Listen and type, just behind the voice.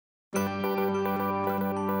Hey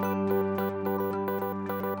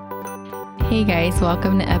guys,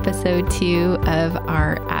 welcome to episode 2 of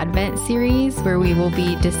our Advent series where we will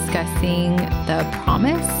be discussing the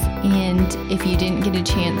promise. And if you didn't get a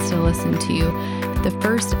chance to listen to the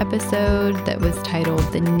first episode that was titled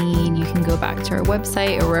The Need, you can go back to our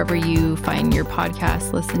website or wherever you find your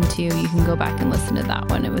podcast listen to. You can go back and listen to that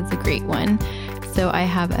one. It was a great one. So I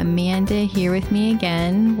have Amanda here with me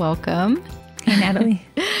again. Welcome. Hey, Natalie.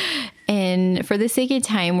 And for the sake of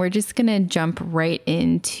time, we're just going to jump right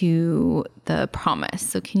into the promise.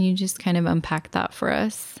 So can you just kind of unpack that for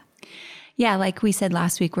us? Yeah, like we said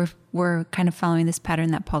last week, we're kind of following this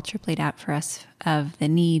pattern that Paul Tripp laid out for us of the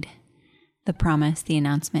need, the promise, the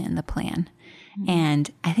announcement, and the plan. Mm-hmm.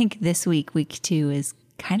 And I think this week, week 2, is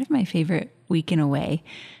kind of my favorite week in a way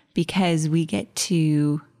because we get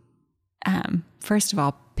to, first of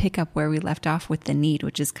all, pick up where we left off with the need,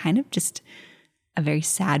 which is kind of just a very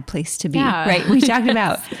sad place to be, right? We talked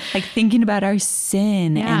about like thinking about our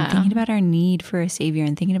sin and thinking about our need for a savior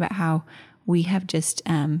and thinking about how we have just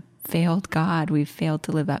failed God. We've failed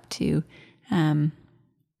to live up to, the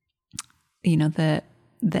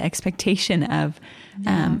expectation of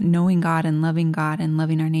knowing God and loving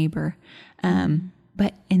our neighbor.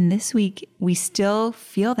 But in this week, we still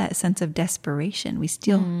feel that sense of desperation. We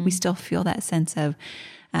still feel that sense of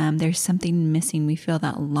there's something missing. We feel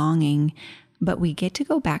that longing. But we get to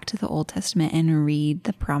go back to the Old Testament and read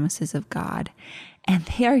the promises of God. And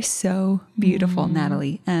they are so beautiful,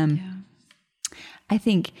 Natalie. I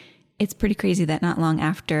think it's pretty crazy that not long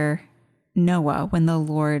after Noah, when the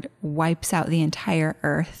Lord wipes out the entire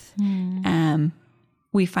earth,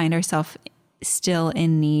 we find ourselves still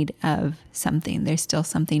in need of something. There's still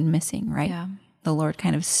something missing, right? Yeah. The Lord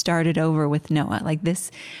kind of started over with Noah. Like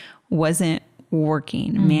this wasn't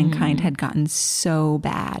working. Mankind had gotten so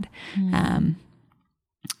bad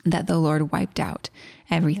that the Lord wiped out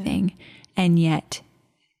everything. And yet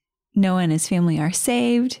Noah and his family are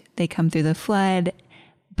saved. They come through the flood,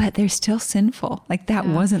 but they're still sinful. Like that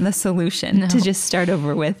wasn't the solution to just start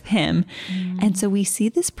over with him. And so we see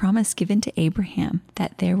this promise given to Abraham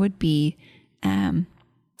that there would be an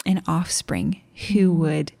offspring who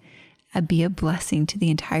would be a blessing to the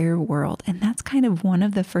entire world. And that's kind of one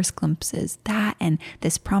of the first glimpses, that and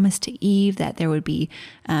this promise to Eve that there would be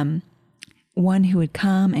one who would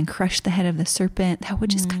come and crush the head of the serpent that would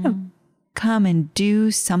just kind of come and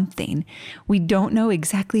do something. We don't know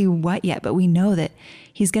exactly what yet, but we know that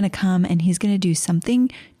he's going to come and he's going to do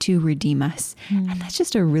something to redeem us. And that's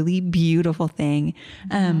just a really beautiful thing.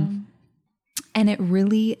 And it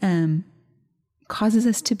really causes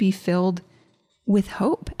us to be filled with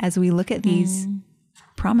hope as we look at these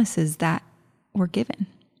promises that were given.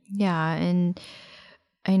 Yeah. And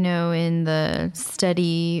I know in the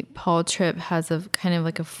study, Paul Tripp has a kind of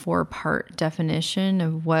like a 4-part definition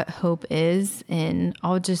of what hope is. And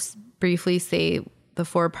I'll just briefly say the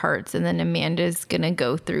 4 parts and then Amanda's going to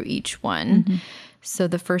go through each one. So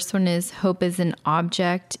the first one is hope is an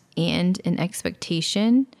object and an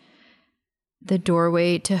expectation. The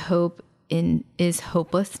doorway to hope is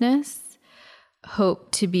hopelessness.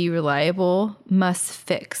 Hope, to be reliable, must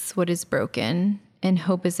fix what is broken. And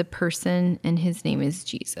hope is a person, and his name is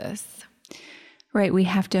Jesus. Right. We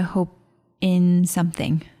have to hope in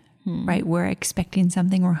something, right? We're expecting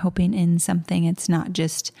something. We're hoping in something. It's not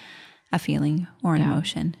just a feeling or an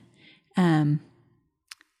emotion.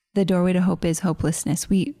 The doorway to hope is hopelessness.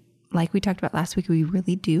 Like we talked about last week, we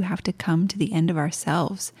really do have to come to the end of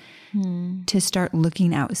ourselves to start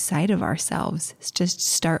looking outside of ourselves, just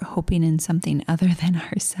start hoping in something other than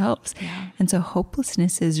ourselves. Yeah. And so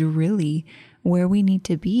hopelessness is really where we need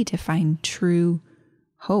to be to find true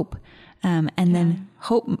hope. And then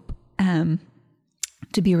hope,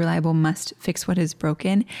 to be reliable, must fix what is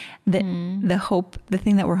broken. The hope, the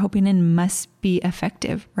thing that we're hoping in must be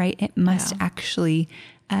effective, right? It must actually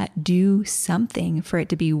do something for it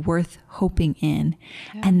to be worth hoping in.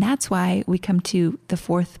 Yeah. And that's why we come to the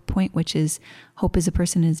 4th point, which is hope is a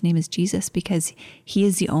person, his name is Jesus, because he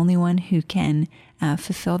is the only one who can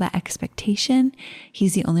fulfill that expectation.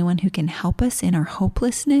 He's the only one who can help us in our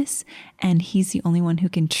hopelessness. And he's the only one who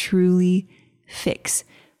can truly fix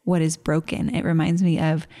what is broken. It reminds me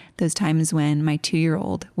of those times when my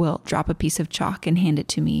 2-year-old will drop a piece of chalk and hand it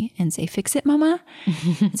to me and say, "Fix it, Mama."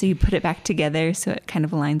 So you put it back together so it kind of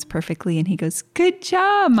aligns perfectly. And he goes, "Good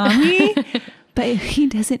job, Mommy." But he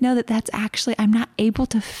doesn't know that that's actually, I'm not able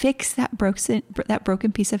to fix that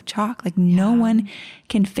broken piece of chalk. Like no one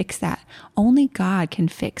can fix that. Only God can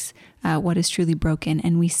fix what is truly broken.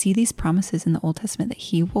 And we see these promises in the Old Testament that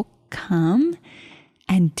he will come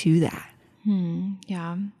and do that.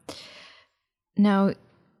 Yeah. Now,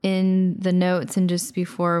 in the notes and just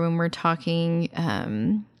before when we're talking,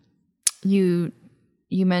 you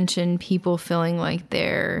mentioned people feeling like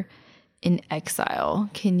they're in exile.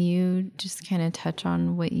 Can you just kind of touch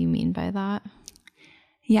on what you mean by that?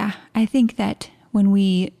 Yeah, I think that when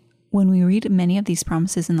we read many of these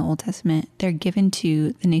promises in the Old Testament, they're given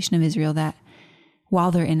to the nation of Israel that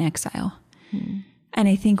while they're in exile. And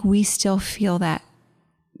I think we still feel that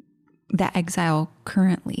exile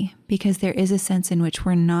currently, because there is a sense in which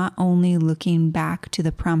we're not only looking back to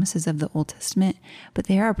the promises of the Old Testament, but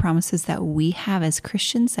there are promises that we have as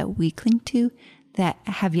Christians that we cling to that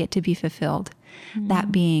have yet to be fulfilled.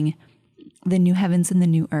 That being the new heavens and the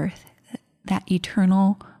new earth, that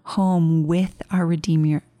eternal home with our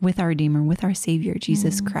Redeemer, with our Savior,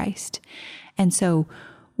 Jesus Christ. And so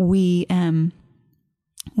we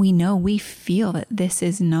know, we feel that this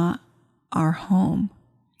is not our home.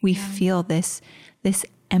 We feel this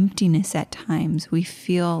emptiness at times. We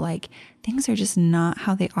feel like things are just not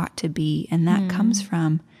how they ought to be. And that comes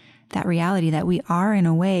from that reality that we are in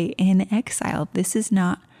a way in exile. This is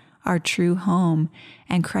not our true home.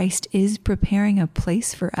 And Christ is preparing a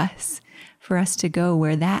place for us to go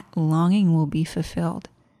where that longing will be fulfilled.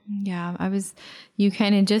 Yeah, you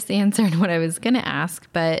kind of just answered what I was going to ask,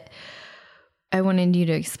 but I wanted you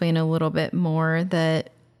to explain a little bit more that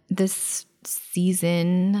this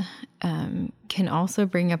season can also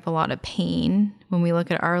bring up a lot of pain when we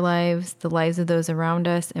look at our lives, the lives of those around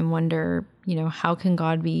us, and wonder, how can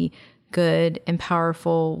God be good and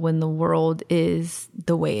powerful when the world is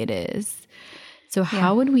the way it is? So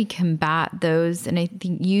how would we combat those? And I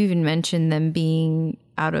think you even mentioned them being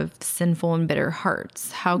out of sinful and bitter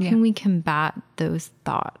hearts. How can we combat those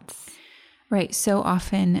thoughts? Right. So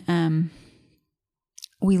often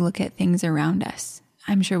we look at things around us.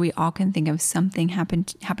 I'm sure we all can think of something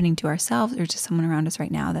happening to ourselves or to someone around us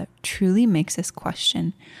right now that truly makes us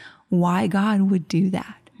question why God would do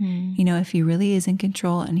that. If he really is in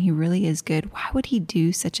control and he really is good, why would he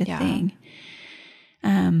do such a thing?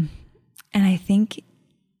 And I think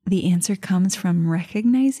the answer comes from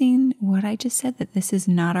recognizing what I just said, that this is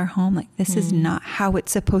not our home. Like this is not how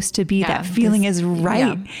it's supposed to be. That feeling is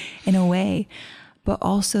right in a way, but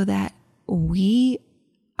also that we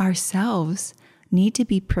ourselves need to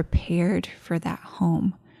be prepared for that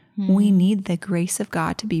home. We need the grace of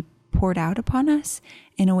God to be poured out upon us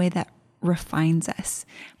in a way that refines us.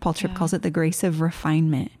 Paul Tripp calls it the grace of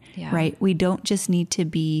refinement, right? We don't just need to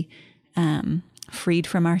be freed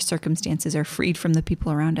from our circumstances or freed from the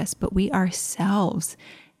people around us, but we ourselves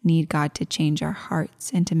need God to change our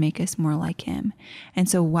hearts and to make us more like him. And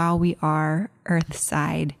so while we are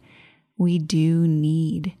earthside, we do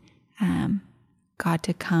need God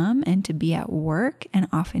to come and to be at work. And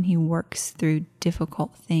often he works through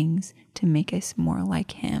difficult things to make us more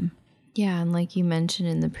like him. Yeah. And like you mentioned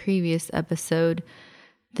in the previous episode,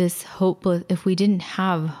 if we didn't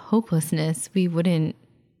have hopelessness, we wouldn't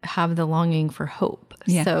have the longing for hope.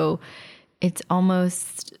 Yeah. So it's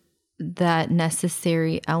almost that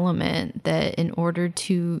necessary element that in order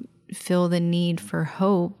to fill the need for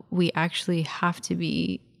hope, we actually have to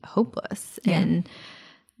be hopeless. Yeah. And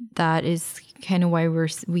that is kind of why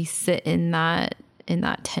we sit in that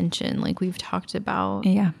tension, like we've talked about.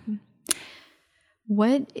 Yeah.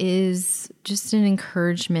 What is just an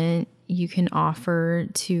encouragement you can offer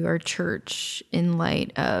to our church in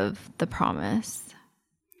light of the promise?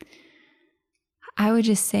 I would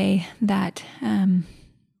just say that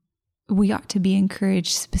we ought to be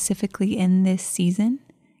encouraged specifically in this season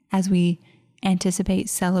as we anticipate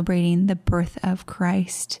celebrating the birth of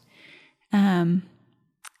Christ,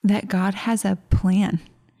 that God has a plan.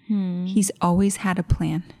 He's always had a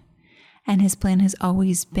plan, and his plan has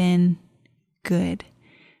always been good.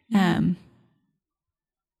 And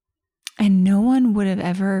no one would have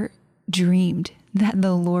ever dreamed that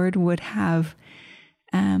the Lord would have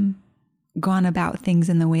gone about things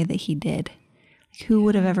in the way that he did. Who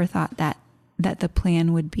would have ever thought that the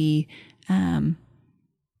plan would be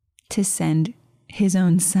to send his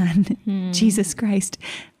own son, Jesus Christ,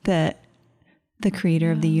 the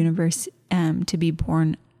creator of the universe, to be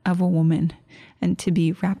born of a woman and to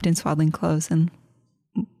be wrapped in swaddling clothes and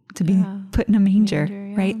to be put in a manger,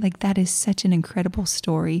 right? Like that is such an incredible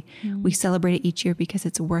story. We celebrate it each year because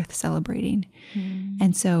it's worth celebrating.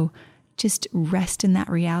 And so just rest in that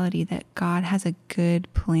reality that God has a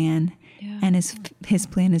good plan, and his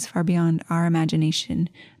plan is far beyond our imagination,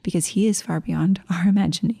 because he is far beyond our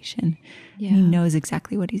imagination. Yeah. He knows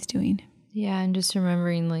exactly what he's doing. Yeah. And just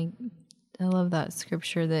remembering, like, I love that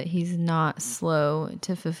scripture that he's not slow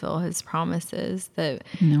to fulfill his promises, that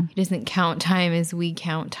he doesn't count time as we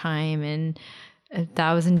count time. And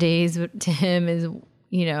 1,000 days to him is,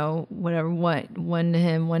 whatever, one to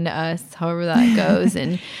him, one to us, however that goes.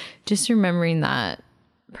 And just remembering that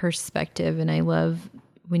perspective. And I love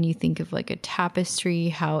when you think of like a tapestry,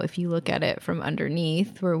 how if you look at it from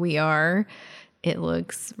underneath where we are, it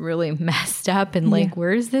looks really messed up and like,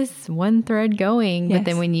 where's this one thread going? Yes. But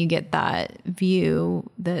then when you get that view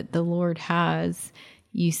that the Lord has,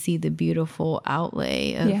 you see the beautiful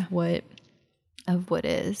outlay of what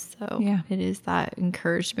is. So it is that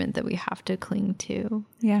encouragement that we have to cling to.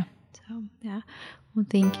 Yeah. So, yeah. Well,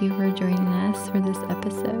 thank you for joining us for this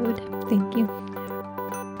episode. Thank you.